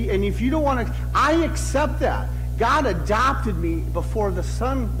 And if you don't want to, I accept that. God adopted me before the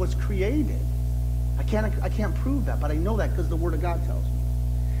Son was created. I can't prove that, but I know that because the Word of God tells me.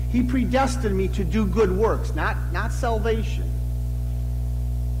 He predestined me to do good works, not salvation.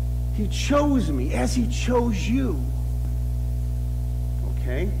 He chose me as he chose you.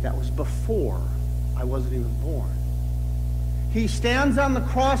 Okay? That was before I wasn't even born. He stands on the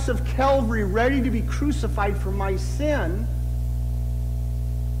cross of Calvary ready to be crucified for my sin.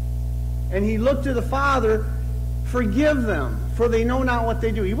 And he looked to the Father, forgive them, for they know not what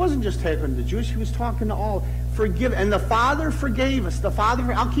they do. He wasn't just talking to the Jews, he was talking to all. Forgive. And the Father forgave us.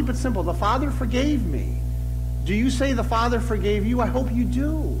 I'll keep it simple. The Father forgave me. Do you say the Father forgave you? I hope you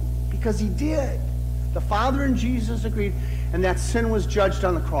do, because he did. The Father and Jesus agreed, and that sin was judged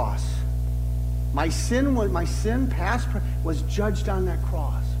on the cross. My sin past was judged on that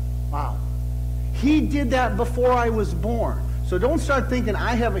cross. Wow. He did that before I was born. So don't start thinking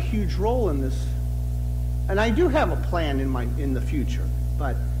I have a huge role in this. And I do have a plan in the future,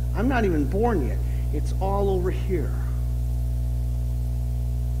 but I'm not even born yet. It's all over here.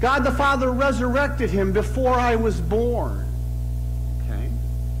 God the Father resurrected him before I was born. Okay?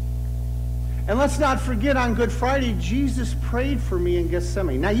 And let's not forget, on Good Friday, Jesus prayed for me in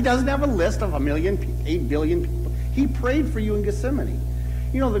Gethsemane. Now, he doesn't have a list of 8 billion people. He prayed for you in Gethsemane.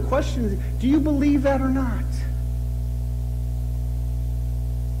 You know, the question is, do you believe that or not?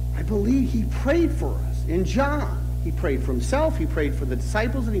 I believe he prayed for us. In John, he prayed for himself, he prayed for the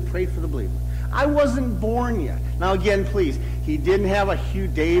disciples, and he prayed for the believers. I wasn't born yet. Now again, please, he didn't have a Hugh,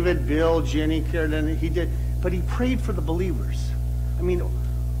 David, Bill, Jenny, Karen, he did, but he prayed for the believers. I mean,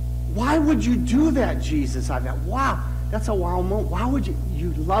 why would you do that, Jesus? I thought, wow, that's a wow moment. Why would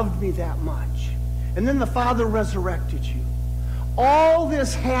you loved me that much? And then the Father resurrected you. All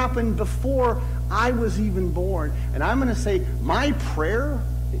this happened before I was even born. And I'm going to say, my prayer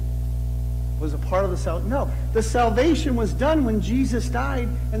was a part of the salvation. No, the salvation was done when Jesus died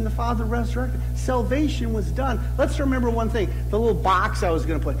and the Father resurrected. Salvation was done. Let's remember one thing. The little box I was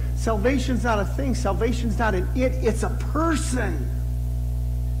going to put. Salvation's not a thing. Salvation's not an it. It's a person.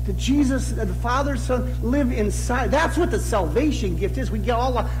 That Jesus, the Father, Son, live inside. That's what the salvation gift is. We get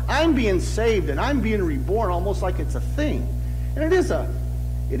all I'm being saved and I'm being reborn almost like it's a thing. And it is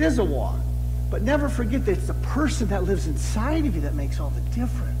a walk. But never forget that it's the person that lives inside of you that makes all the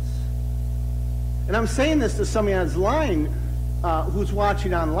difference. And I'm saying this to somebody online who's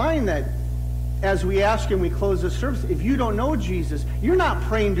watching online, that as we ask and we close the service, if you don't know Jesus, you're not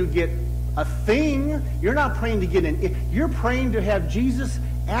praying to get a thing. You're not praying to get you're praying to have Jesus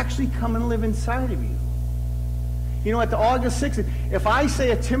actually come and live inside of you. You know, at the August 6th, if I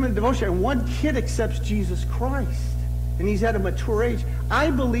say a timid devotion and one kid accepts Jesus Christ and he's at a mature age, I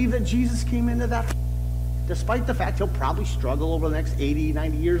believe that Jesus came into that, despite the fact he'll probably struggle over the next 80,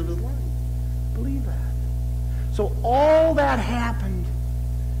 90 years of his life. Believe that. So all that happened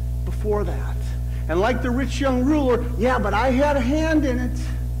before that. And like the rich young ruler, yeah, but I had a hand in it.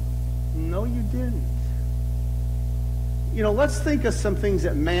 No, you didn't. You know, let's think of some things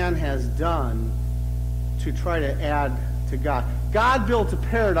that man has done to try to add to God. God built a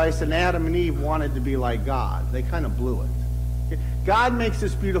paradise and Adam and Eve wanted to be like God. They kind of blew it. God makes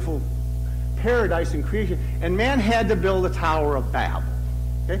this beautiful paradise in creation, and man had to build a Tower of Babel.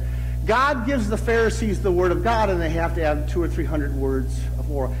 Okay? God gives the Pharisees the Word of God, and they have to add 200 or 300 words of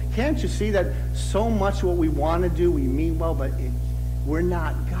before. Can't you see that so much what we want to do, we mean well, but we're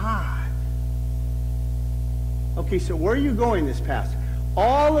not God? Okay, so where are you going this past?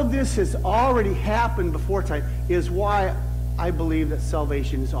 All of this has already happened before time, is why I believe that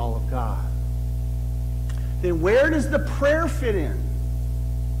salvation is all of God. Then where does the prayer fit in?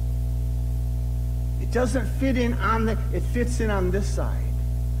 It doesn't fit in it fits in on this side.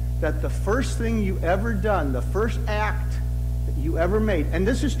 That the first thing you ever done, the first act that you ever made, and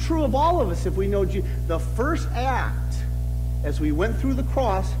this is true of all of us if we know Jesus, the first act as we went through the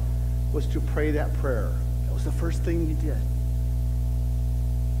cross was to pray that prayer. That was the first thing you did.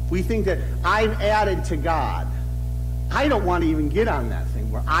 We think that I've added to God. I don't want to even get on that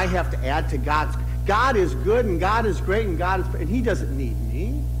thing where I have to add to God's. God is good and God is great and He doesn't need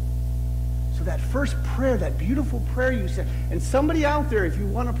me. So that first prayer, that beautiful prayer you said, and somebody out there, if you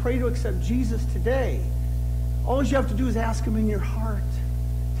want to pray to accept Jesus today, all you have to do is ask Him in your heart.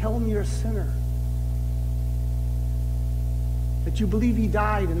 Tell Him you're a sinner. That you believe He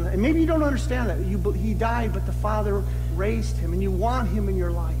died. And maybe you don't understand that. He died, but the Father raised Him, and you want Him in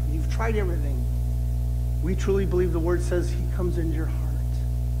your life. You've tried everything. We truly believe the Word says He comes into your heart.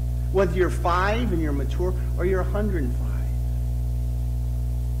 Whether you're 5 and you're mature, or you're 105.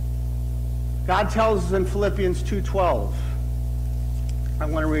 God tells us in Philippians 2:12. I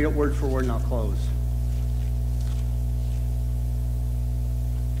want to read it word for word and I'll close.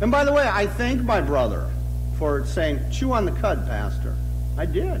 And by the way, I thank my brother for saying, chew on the cud, Pastor. I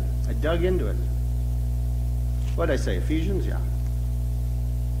did. I dug into it. What did I say? Ephesians? Yeah.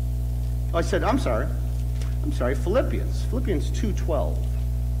 Oh, I said, I'm sorry, Philippians. Philippians 2:12.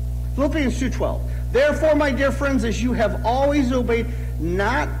 Philippians 2:12. Therefore, my dear friends, as you have always obeyed,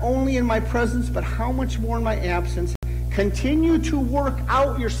 not only in my presence, but how much more in my absence, continue to work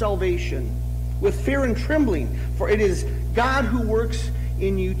out your salvation with fear and trembling, for it is God who works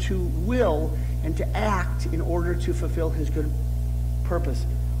in you to will and to act in order to fulfill His good purpose.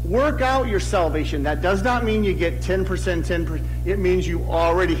 Work out your salvation. That does not mean you get 10%, 10%. It means you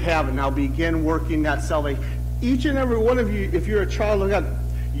already have it. Now begin working that salvation. Each and every one of you, if you're a child of God,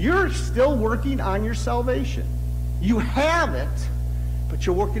 you're still working on your salvation. You have it, but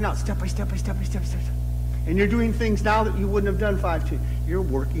you're working out step by step by step by step by step. And you're doing things now that you wouldn't have done 5 to. You're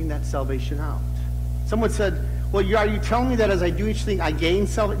working that salvation out. Someone said, well, are you telling me that as I do each thing, I gain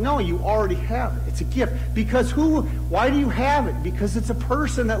salvation? No, you already have it. It's a gift. Because why do you have it? Because it's a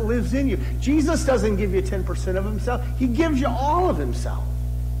person that lives in you. Jesus doesn't give you 10% of Himself. He gives you all of Himself.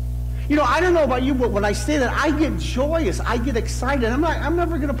 You know, I don't know about you, but when I say that, I get joyous. I get excited. I'm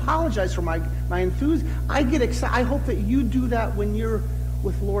never going to apologize for my enthusiasm. I get excited. I hope that you do that when you're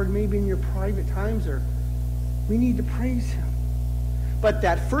with Lord, maybe in your private times, or we need to praise Him. But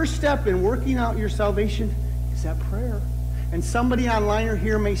that first step in working out your salvation is that prayer. And somebody online or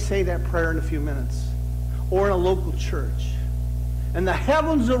here may say that prayer in a few minutes, or in a local church. And the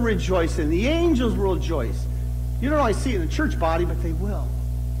heavens will rejoice, and the angels will rejoice. You don't always see it in the church body, but they will.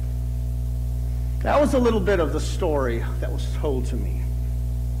 That was a little bit of the story that was told to me.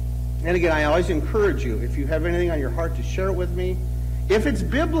 And again, I always encourage you, if you have anything on your heart, to share it with me. If it's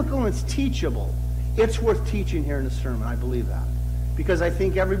biblical and it's teachable, it's worth teaching here in the sermon. I believe that. Because I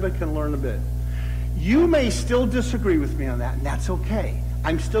think everybody can learn a bit. You may still disagree with me on that, and that's okay.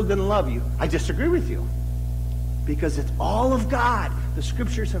 I'm still going to love you. I disagree with you. Because it's all of God. The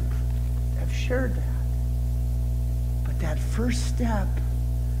scriptures have shared that. But that first step,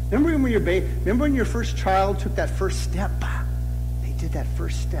 remember when your first child took that first step? They did that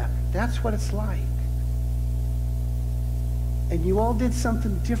first step. That's what it's like. And you all did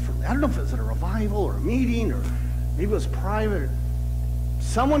something differently. I don't know if it was at a revival or a meeting, or maybe it was private.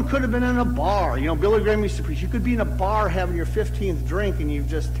 Someone could have been in a bar. You know, Billy Graham used to preach. You could be in a bar having your 15th drink, and you've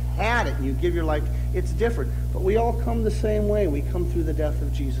just had it, and you give your life. It's different. But we all come the same way. We come through the death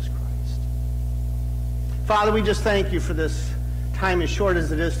of Jesus Christ. Father, we just thank you for this time, as short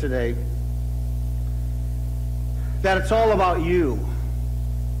as it is today, that it's all about you.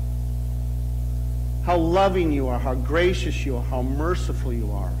 How loving you are, how gracious you are, how merciful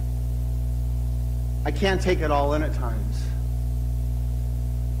you are. I can't take it all in at times.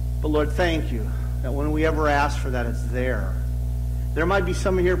 But Lord, thank you that when we ever ask for that, it's there. There might be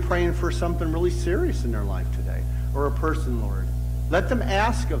someone here praying for something really serious in their life today, or a person, Lord. Let them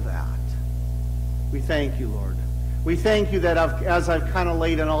ask of that. We thank you, Lord. We thank you that as I've kind of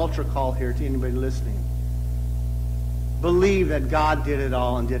laid an altar call here to anybody listening, believe that God did it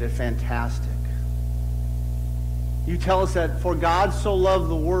all and did it fantastic. You tell us that for God so loved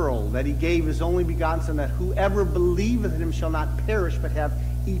the world that He gave His only begotten Son, that whoever believeth in Him shall not perish but have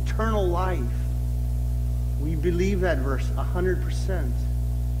eternal life. We believe that verse 100%.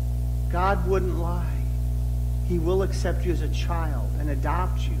 God wouldn't lie. He will accept you as a child and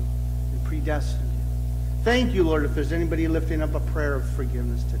adopt you and predestine you. Thank you, Lord, if there's anybody lifting up a prayer of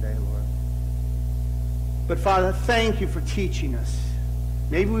forgiveness today, Lord. But Father, thank you for teaching us.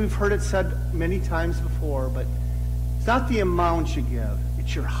 Maybe we've heard it said many times before, but it's not the amount you give,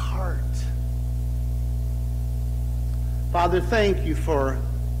 it's your heart. Father, thank you for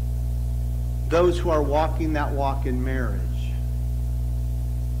those who are walking that walk in marriage.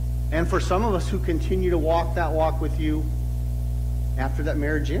 And for some of us who continue to walk that walk with you after that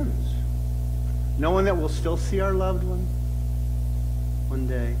marriage ends, knowing that we'll still see our loved one one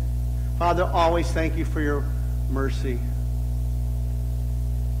day. Father, always thank you for your mercy.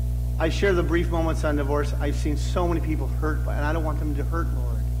 I share the brief moments on divorce. I've seen so many people hurt, and I don't want them to hurt,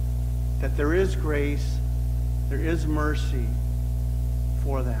 Lord. That there is grace, there is mercy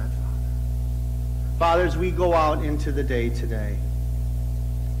for that, Father. Father, as we go out into the day today,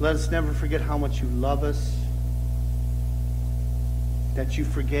 let us never forget how much you love us, that you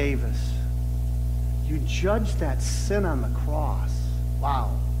forgave us. You judged that sin on the cross.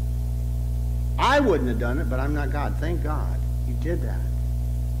 Wow. I wouldn't have done it, but I'm not God. Thank God you did that.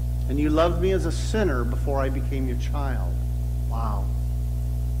 And you loved me as a sinner before I became your child. Wow.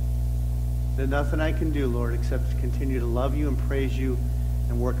 There's nothing I can do, Lord, except to continue to love you and praise you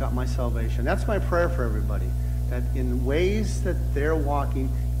and work out my salvation. That's my prayer for everybody, that in ways that they're walking,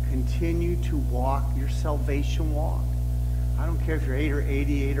 continue to walk your salvation walk. I don't care if you're 8 or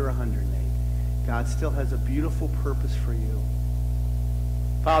 88 or 108. God still has a beautiful purpose for you.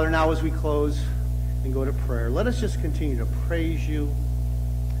 Father, now as we close and go to prayer, let us just continue to praise you.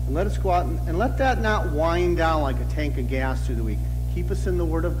 And let us go out and let that not wind down like a tank of gas through the week. Keep us in the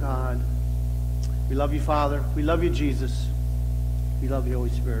Word of God. We love you, Father. We love you, Jesus. We love you, Holy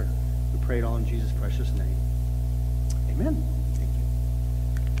Spirit. We pray it all in Jesus' precious name. Amen. Thank you.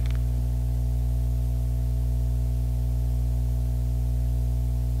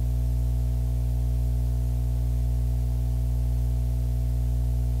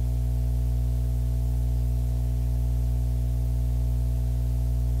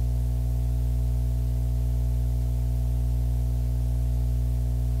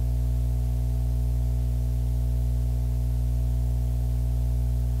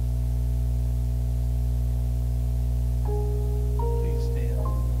 Please stand.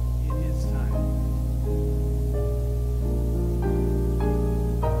 It is time.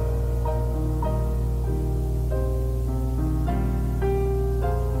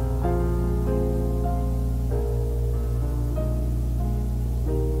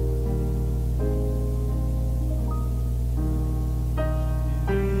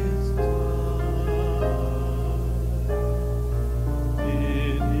 It is time. It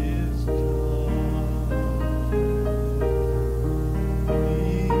is time.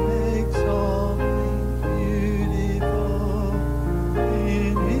 He makes all things beautiful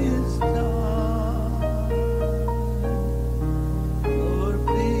in His time. Lord,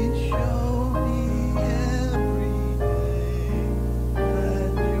 please show me every day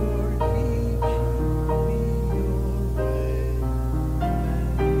that You're teaching me Your way,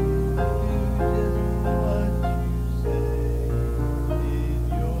 and You do just what You say in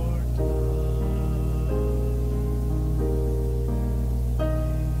Your time.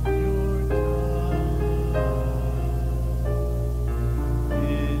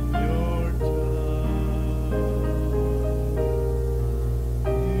 In Your time,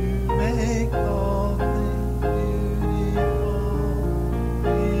 You make all things beautiful.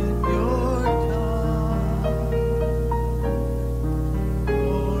 In Your time,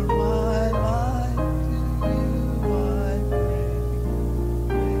 for my life to You I bring.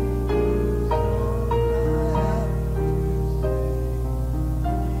 Make You all I have to say.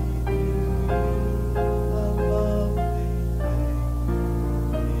 Be to You a lovely thing in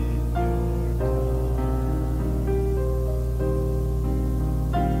Your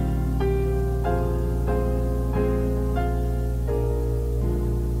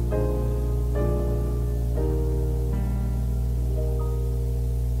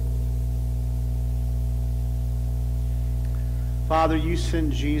Father, you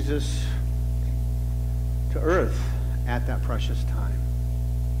sent Jesus to earth at that precious time.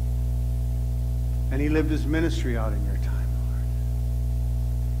 And He lived His ministry out in Your time, Lord.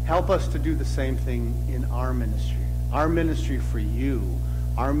 Help us to do the same thing in our ministry. Our ministry for You,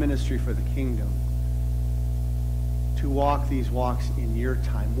 our ministry for the kingdom. To walk these walks in Your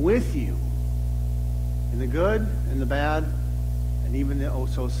time with You. In the good and the bad, and even the oh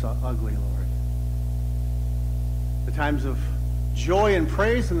so ugly, Lord. The times of joy and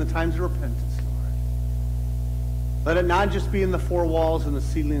praise and the times of repentance, Lord. Let it not just be in the four walls and the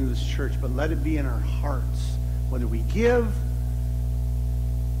ceiling of this church, but let it be in our hearts, whether we give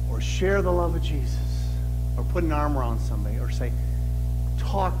or share the love of Jesus or put an arm around somebody or say,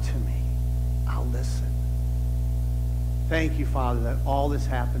 talk to me, I'll listen. Thank you, Father, that all this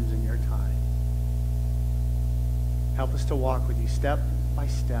happens in your time. Help us to walk with you step by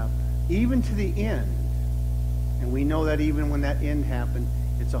step, even to the end. And we know that even when that end happened,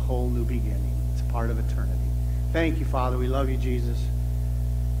 it's a whole new beginning. It's a part of eternity. Thank you, Father. We love you, Jesus.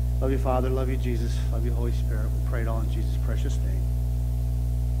 Love you, Father. Love you, Jesus. Love you, Holy Spirit. We pray it all in Jesus' precious name.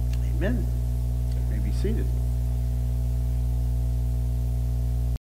 Amen. You may be seated.